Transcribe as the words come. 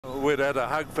we'd had a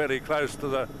hug fairly close to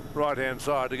the right-hand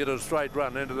side to get a straight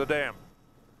run into the dam.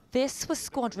 This was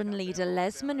squadron leader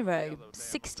Les Munro,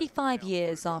 65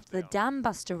 years after the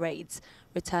Dambuster raids,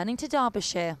 returning to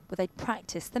Derbyshire where they'd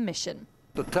practiced the mission.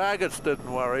 The targets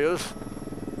didn't worry us.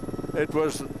 It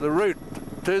was the route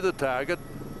to the target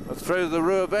through the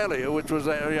Ruhr Valley, which was,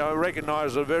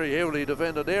 recognised as a very heavily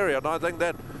defended area, and I think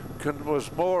that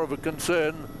was more of a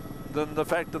concern than the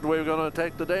fact that we were going to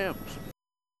attack the dams.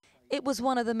 It was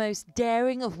one of the most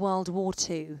daring of World War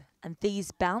II, and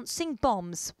these bouncing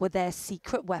bombs were their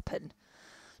secret weapon.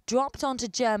 Dropped onto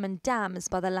German dams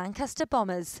by the Lancaster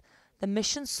bombers, the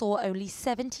mission saw only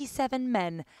 77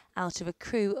 men out of a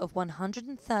crew of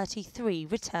 133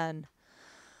 return.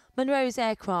 Munro's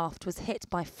aircraft was hit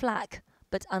by flak,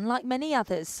 but unlike many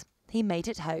others, he made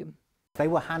it home. They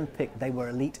were handpicked, they were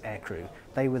elite aircrew,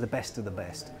 they were the best of the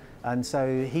best. And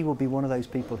so he will be one of those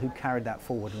people who carried that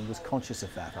forward and was conscious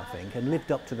of that, I think, and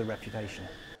lived up to the reputation.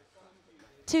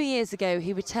 2 years ago,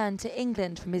 he returned to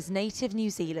England from his native New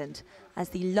Zealand as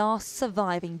the last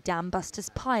surviving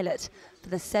Dambusters pilot for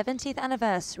the 70th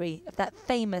anniversary of that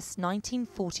famous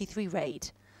 1943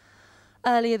 raid.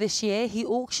 Earlier this year, he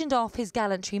auctioned off his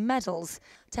gallantry medals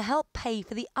to help pay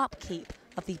for the upkeep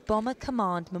of the Bomber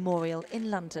Command Memorial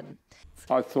in London.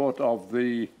 I thought of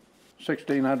the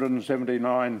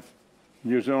 1,679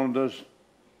 New Zealanders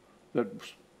that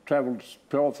travelled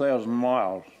 12,000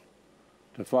 miles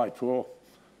to fight for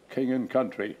king and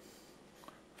country,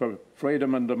 for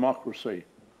freedom and democracy,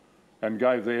 and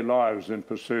gave their lives in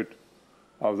pursuit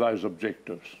of those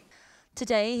objectives.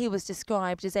 Today he was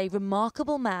described as a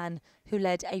remarkable man who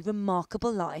led a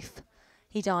remarkable life.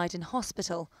 He died in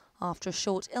hospital after a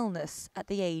short illness at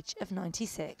the age of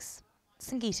 96.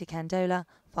 Sangeeta Kandola,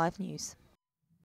 5 News.